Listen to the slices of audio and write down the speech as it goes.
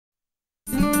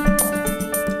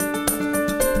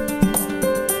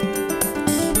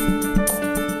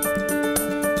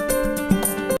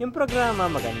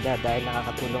programa maganda dahil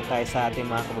nakakatulong tayo sa ating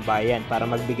mga kababayan para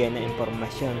magbigay ng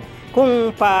impormasyon.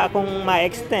 Kung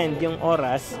ma-extend yung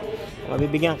oras,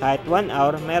 mabibigyan kahit 1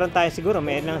 hour, meron tayo siguro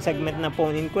may ilang segment na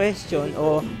phone-in question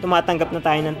o tumatanggap na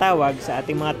tayo ng tawag sa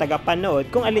ating mga tagapanood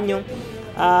kung alin yung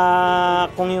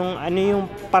ano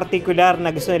yung particular na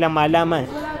gusto nilang malaman.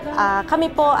 Kami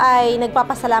po ay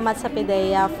nagpapasalamat sa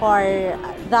PDEA for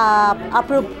the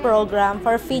Aprub program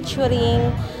for featuring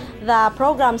the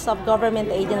programs of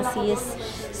government agencies.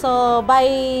 So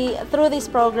through this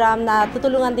program,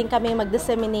 tutulungan din kami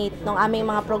mag-disseminate ng aming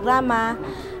mga programa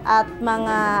at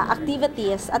mga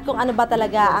activities at kung ano ba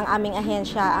talaga ang aming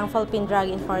ahensya, ang Philippine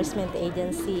Drug Enforcement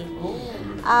Agency.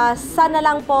 Sana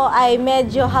lang po ay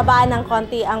medyo habaan ng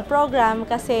konti ang program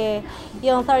kasi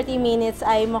yung 30 minutes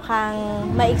ay mukhang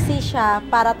maiksi siya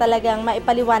para talagang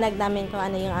maipaliwanag namin kung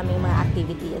ano yung aming mga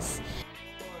activities.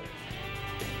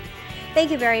 Thank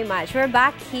you very much. We're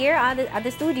back here at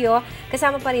the studio.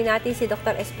 Kasama pa rin natin si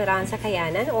Dr. Esperanza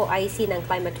Cayanan, OIC ng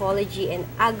Climatology and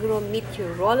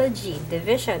Agrometeorology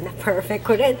Division. Na perfect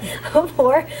ko rin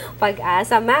for PAG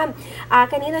ASA. Ma'am,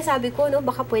 kanina sabi ko, no,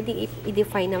 baka pwedeng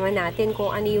i-define naman natin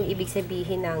kung ano yung ibig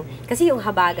sabihin ng, kasi yung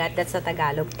habagat, that's a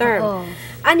Tagalog term.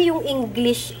 Ano yung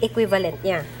English equivalent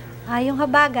niya? Yung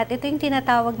habagat, ito yung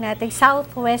tinatawag natin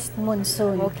southwest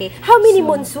monsoon. Okay. How many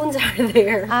monsoons are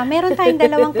there? Meron tayong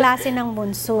dalawang klase ng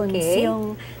monsoons. Okay.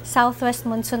 Yung southwest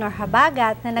monsoon or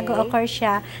habagat na nag-occur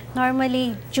siya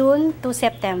normally June to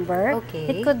September.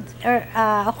 Okay. It could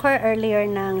occur earlier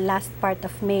ng last part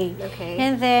of May. Okay.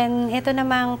 And then, ito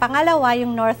namang pangalawa,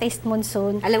 yung northeast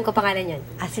monsoon. Alam ko pangalan yan.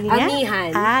 Sige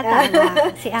Amihan. Tama.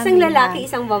 Si Amihan. Isang lalaki,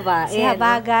 isang babae. Si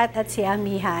habagat at si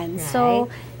Amihan. Right.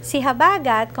 So, si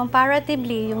habagat,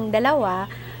 comparatively, yung dalawa,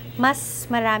 mas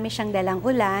marami siyang dalang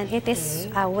ulan. It is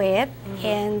wet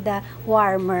and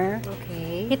warmer.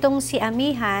 Okay. Itong si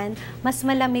Amihan, mas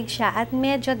malamig siya at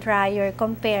medyo drier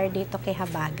compared dito kay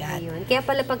habagat. Ayun. Kaya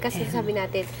pala pagkasi sabi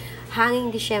natin,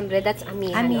 hanging Disyembre, that's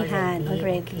Amihan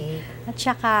already. Okay. At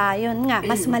saka, yun nga,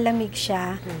 mas malamig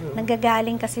siya.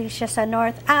 Nanggagaling kasi siya sa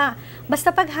north.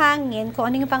 Basta pag hangin, kung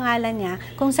ano yung pangalan niya,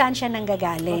 kung saan siya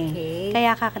nanggagaling. Okay.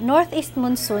 Kaya northeast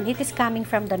monsoon, it is coming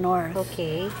from the north.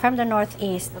 Okay. From the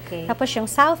northeast. Okay. Tapos yung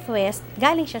southwest,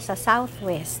 galing siya sa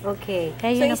southwest. Okay.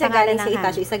 Kaya so, isa galing sa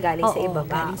itaas, isa galing sa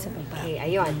ibaba. Galing sa ibaba. Okay,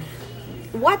 ayun.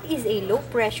 What is a low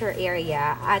pressure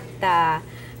area at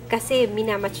kasi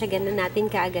minamatsagan na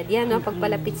natin kaagad yan, no?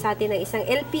 Pagpalapit sa atin ng isang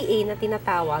LPA na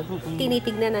tinatawag,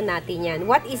 tinitignan na natin yan.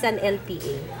 What is an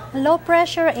LPA? Low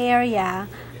pressure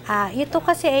area, ito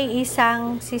kasi ay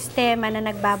isang sistema na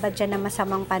nagbabadya ng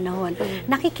masamang panahon.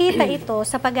 Nakikita ito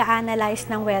sa pag-a-analyze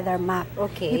ng weather map.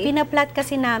 Okay. Ipinaplat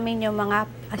kasi namin yung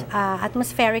mga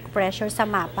atmospheric pressure sa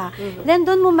mapa. Then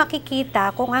doon mo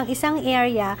makikita kung ang isang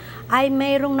area ay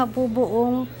mayroong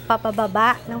nabubuong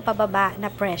pababa na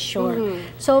pressure.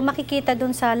 So makikita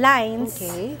doon sa lines,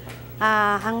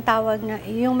 ang tawag na,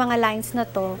 yung mga lines na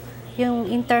to, yung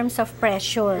in terms of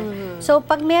pressure. So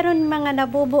pag meron mga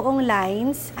nabubuong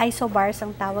lines, isobars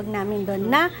ang tawag namin doon,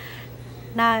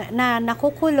 na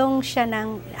nakukulong siya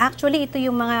ng, actually ito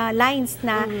yung mga lines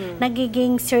na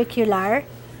nagiging circular,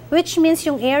 which means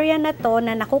yung area na to,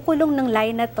 na nakukulong ng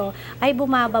line na to, ay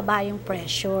bumababa yung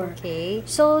pressure. Okay.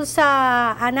 So,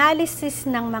 sa analysis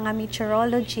ng mga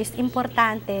meteorologists,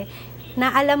 importante na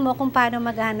alam mo kung paano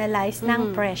mag-analyze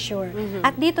ng pressure.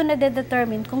 At dito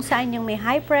na-determine kung saan yung may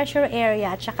high pressure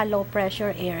area at saka low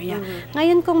pressure area.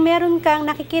 Ngayon, kung meron kang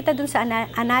nakikita dun sa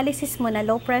analysis mo na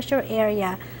low pressure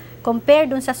area, compare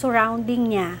dun sa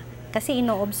surrounding niya, kasi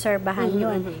ino-obserbahan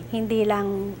yun. Hindi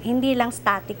lang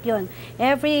static yun.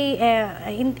 Every,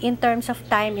 in terms of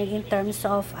time and in terms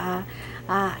of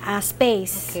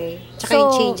space. Okay. Tsaka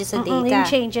yung changes sa data. Yung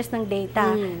changes ng data.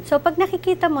 So, pag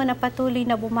nakikita mo na patuloy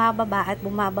na bumababa at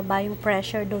bumababa yung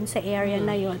pressure doon sa area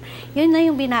na yun, yun na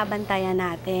yung binabantayan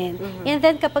natin. And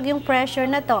then, kapag yung pressure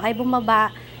na to ay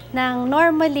bumaba ng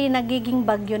normally nagiging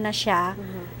bagyo na siya,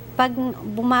 pag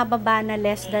bumababa na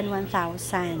less than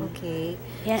 1,000. Okay.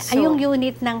 Yan, so, yung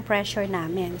unit ng pressure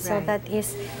namin. Right. So, that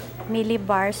is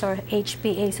millibars or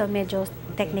HPA. So, medyo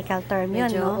technical term yun,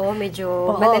 no?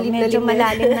 Medyo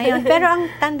malalim na yun. Pero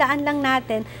ang tandaan lang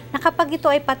natin, na kapag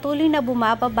ito ay patuloy na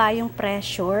bumababa yung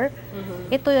pressure,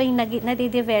 ito ay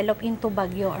nadidevelop into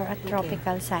bagyo or a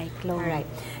tropical cyclone. Alright.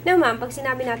 Now, ma'am, pag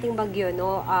sinabi nating bagyo,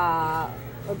 no,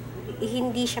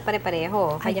 hindi siya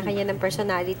pare-pareho. Kanya-kanya ng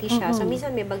personality siya. So,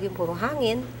 minsan may bagyong puro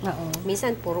hangin.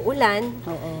 Minsan puro ulan.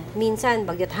 Minsan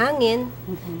bagyot hangin.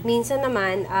 Minsan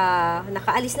naman,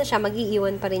 nakaalis na siya,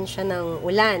 mag-iiwan pa rin siya ng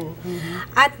ulan.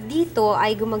 At dito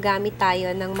ay gumagamit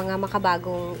tayo ng mga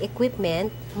makabagong equipment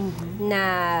na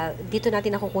dito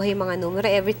natin nakukuha yung mga numero.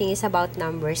 Everything is about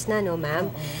numbers na, no,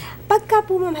 ma'am? Pagka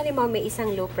po, ma'am, halimbawa may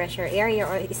isang low pressure area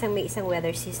or may isang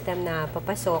weather system na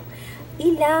papasok,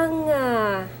 ilang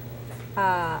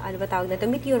ano ba tawag na ito?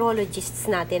 Meteorologists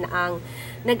natin ang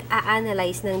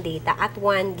nag-a-analyze ng data at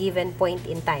one given point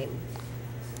in time.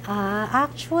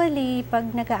 Actually,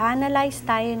 pag nag-a-analyze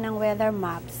tayo ng weather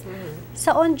maps,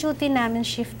 sa on-duty namin,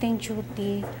 shifting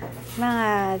duty,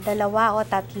 mga 2 o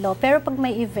 3. Pero pag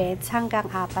may events, hanggang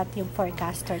 4 yung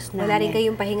forecasters namin. Wala rin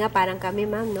kayong pahinga, parang kami,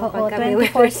 ma'am, no? Oo,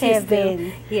 24/7.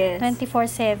 Yes.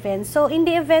 24/7. So, in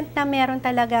the event na meron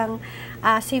talagang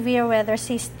severe weather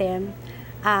system,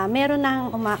 meron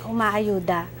nang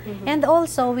umaayuda. And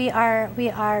also, we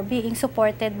are being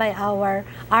supported by our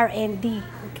R&D.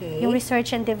 Yung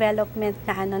research and development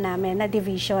na namin, na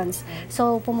divisions.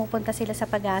 So, pumupunta sila sa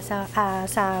PAG-ASA,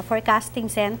 sa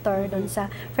forecasting center, doon sa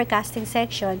forecasting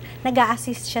section,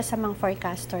 nag-a-assist siya sa mga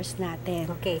forecasters natin.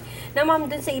 Okay. Now, ma'am,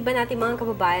 doon sa iba natin mga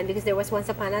kababayan, because there was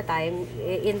once upon a time,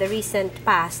 in the recent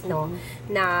past, no,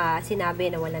 na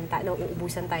sinabi na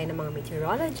uubusan tayo ng mga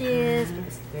meteorologists,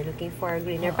 because they're looking for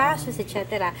greener pastures,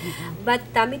 etc. But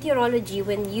meteorology,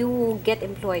 when you get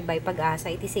employed by PAG-ASA,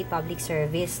 it is a public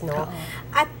service, no?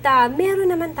 At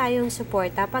meron naman tayong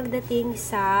suporta pagdating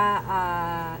sa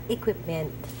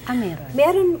equipment.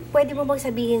 Meron, pwede mo bang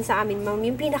sabihin sa amin, ma'am,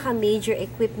 yung pinaka-major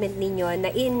equipment ninyo na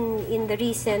in the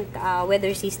recent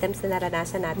weather systems na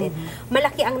naranasan natin,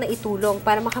 malaki ang naitulong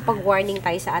para makapag-warning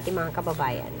tayo sa ating mga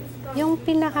kababayan? Yung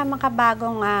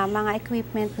pinaka-makabagong mga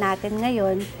equipment natin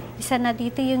ngayon, isa na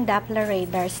dito yung Doppler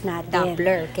radars natin.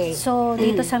 Doppler, okay. So,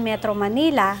 dito sa Metro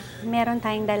Manila, meron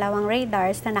tayong 2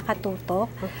 radars na nakatutok.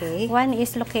 Okay. One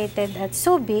is located at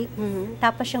Subic,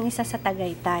 tapos yung isa sa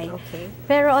Tagaytay. Okay.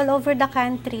 Pero all over the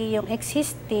country, yung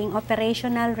existing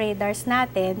operational radars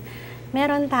natin,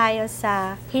 meron tayo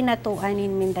sa Hinatuan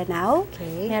in Mindanao,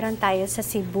 meron tayo sa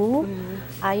Cebu,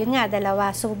 yun nga,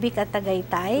 2, Subic at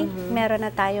Tagaytay, meron na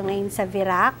tayo ngayon sa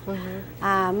Virac,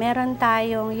 meron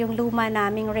tayong yung luma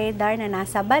naming radar na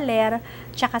nasa Baler,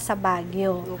 tsaka sa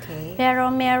Baguio. Pero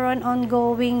meron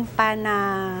ongoing pa na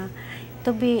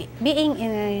to being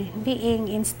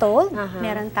installed.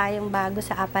 Meron tayong bago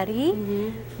sa Apari,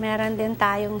 meron din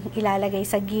tayong ilalagay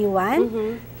sa Giwan,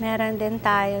 meron din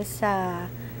tayo sa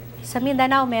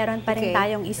Mindanao, meron pa rin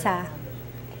tayong isa.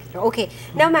 Okay.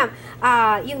 Now, ma'am,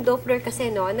 yung Doppler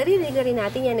kasi, no, naririnig na rin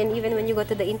natin yan, and even when you go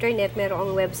to the internet,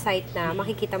 merong website na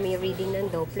makikita mo yung reading ng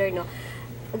Doppler, no.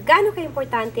 Gaano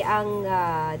ka-importante ang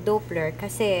Doppler?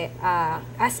 Kasi,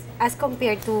 as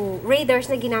compared to radars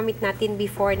na ginamit natin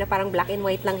before, na parang black and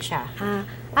white lang siya.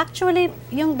 Actually,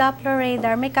 yung Doppler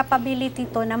radar, may capability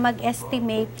to na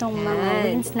mag-estimate ng mga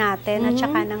winds natin at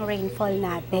saka ng rainfall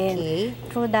natin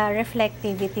through the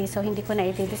reflectivity. So, hindi ko na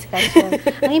i-discuss yun.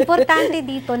 Ang importante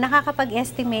dito,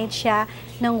 nakakapag-estimate siya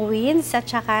ng winds at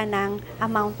saka ng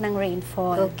amount ng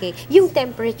rainfall. Okay. Yung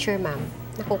temperature, ma'am,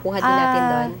 nakukuha din natin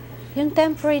doon? Yung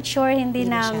temperature, hindi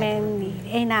namin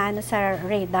inaano sa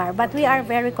radar. But we are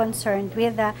very concerned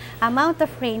with the amount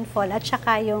of rainfall at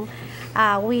saka yung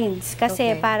winds.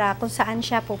 Kasi para kung saan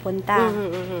siya pupunta.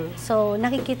 So,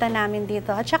 nakikita namin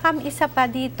dito. At saka isa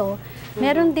pa dito,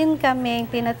 meron din kami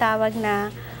tinatawag na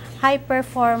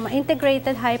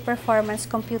integrated high-performance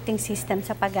computing system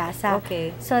sa PAG-ASA.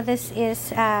 So, this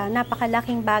is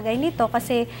napakalaking bagay nito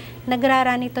kasi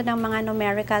nagraran ito ng mga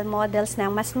numerical models na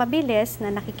mas mabilis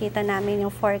na nakikita namin yung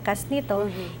forecast nito.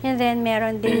 And then,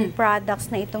 meron din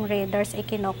products na itong radars ay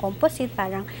kinocomposite.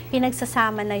 Parang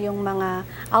pinagsasama na yung mga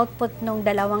output ng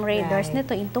 2 radars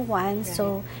nito into one.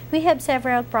 So, we have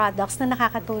several products na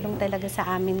nakakatulong talaga sa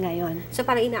amin ngayon. So,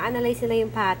 parang ina-analyze nila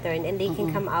yung pattern and they can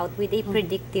come out with a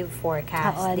predictive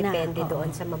forecast. Depende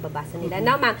doon sa mababasa nila.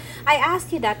 Now, ma'am, I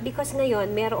asked you that because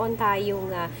ngayon, meron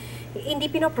tayong, hindi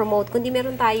pinopromote, kundi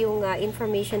meron tayong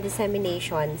information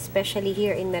dissemination, especially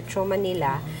here in Metro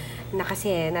Manila, na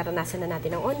kasi naranasan na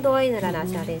natin ang Ondoy,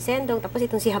 naranasan natin Sendong, tapos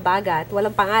itong si Habagat,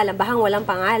 walang pangalan, bahang walang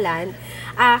pangalan.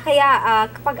 Kaya,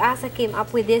 kapag ASA came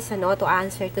up with this, to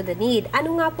answer to the need,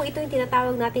 ano nga po ito yung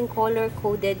tinatawag nating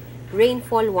color-coded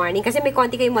rainfall warning? Kasi may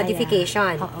konti kayong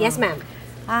modification. Yes, ma'am.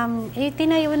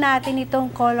 itinayo natin itong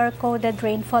color-coded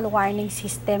rainfall warning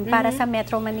system para sa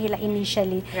Metro Manila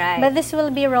initially. Right. But this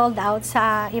will be rolled out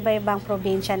sa iba-ibang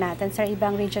probinsya natin, sa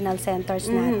ibang regional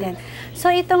centers natin. So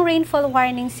itong rainfall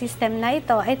warning system na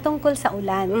ito ay tungkol sa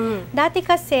ulan. Dati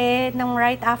kasi, nung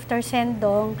right after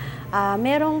Sendong,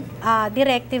 merong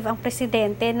directive ang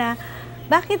presidente na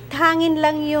bakit hangin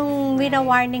lang yung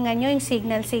wina-warningan nyo, yung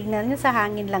signal nyo, sa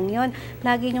hangin lang yun.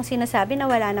 Lagi yung sinasabi na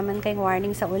wala naman kayong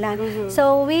warning sa ulan.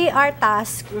 So, we are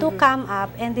tasked to come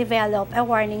up and develop a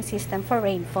warning system for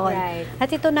rainfall. Right. At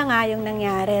ito na nga yung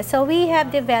nangyari. So, we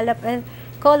have developed a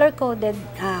color-coded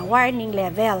warning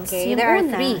levels. Okay. Yung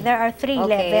there are three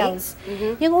levels.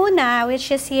 Yung una,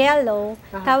 which is yellow,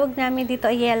 tawag namin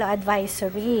dito ay yellow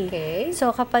advisory. Okay.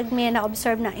 So, kapag may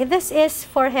na-observe na, this is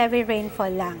for heavy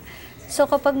rainfall lang. So,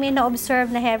 kapag may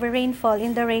na-observe na heavy rainfall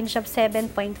in the range of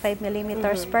 7.5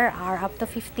 millimeters per hour up to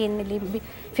 15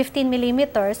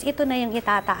 millimeters, ito na yung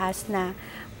itataas na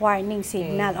warning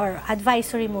signal or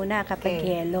advisory muna kapag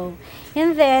yellow.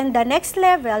 And then, the next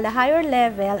level, the higher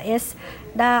level is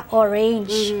the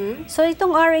orange. So,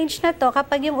 itong orange na to,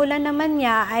 kapag yung ulan naman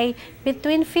niya ay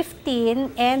between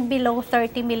 15 and below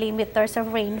 30 millimeters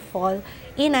of rainfall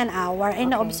in an hour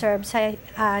and na-observe sa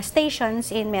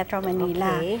stations in Metro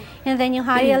Manila. And then yung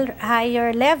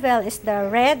higher level is the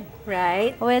red,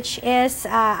 which is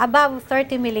above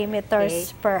 30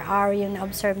 millimeters per hour yung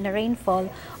na-observe na rainfall,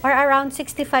 or around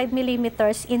 65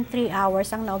 millimeters in 3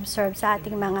 hours ang na-observe sa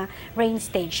ating mga rain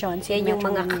stations. Yan yung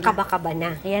mga kakaba-kaba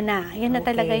na. Yan na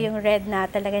talaga yung red na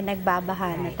talaga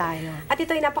nagbabaha na tayo. At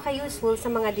ito ay napaka-useful sa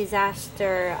mga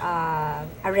disaster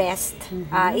arrest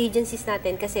agencies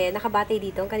natin kasi nakabatay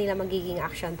dito ang kanilang magiging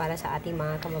action para sa ating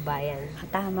mga kababayan.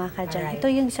 Tama ka dyan. Ito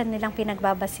yung isa nilang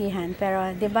pinagbabasihan. Pero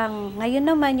di ba ngayon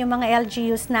naman yung mga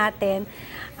LGUs natin,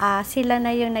 sila na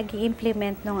yung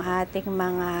nag-i-implement ng ating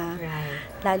mga,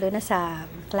 lalo na sa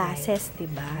classes, di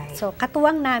ba? So,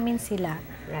 katuwang namin sila.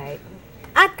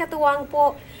 At katuwang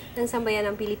po ng sambayan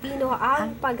ng Pilipino,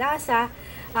 ang PAG-ASA,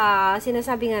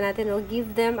 sinasabi nga natin,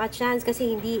 give them a chance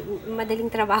kasi hindi madaling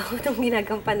trabaho itong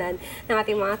ginagampanan ng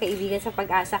ating mga kaibigan sa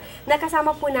PAG-ASA.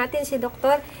 Nakasama po natin si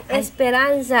Dr.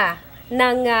 Esperanza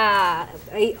ng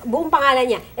buong pangalan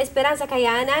niya, Esperanza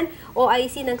Kayanan,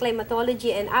 OIC ng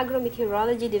Climatology and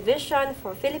Agrometeorology Division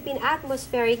for Philippine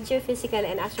Atmospheric, Geophysical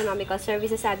and Astronomical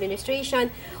Services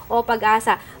Administration o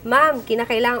PAG-ASA. Ma'am,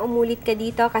 kinakailangan umulit ka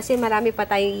dito kasi marami pa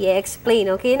tayong i-explain,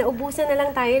 okay? Naubusan na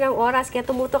lang tayo ng oras kaya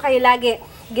tumuto kayo lagi.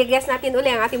 Gigas natin uli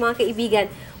ang ating mga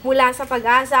kaibigan mula sa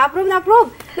PAG-ASA. Approve na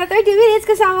 30 minutes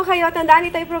kasama kayo.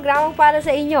 Tandaan ito ay programang para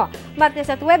sa inyo.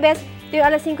 Martes at Huwebes, yung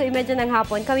alas 5:30 ng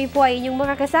hapon, kami po ay inyong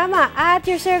makakasama. At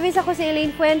your service, ako si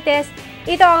Elaine Fuentes.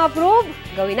 Ito ang Approve.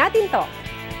 Gawin natin to.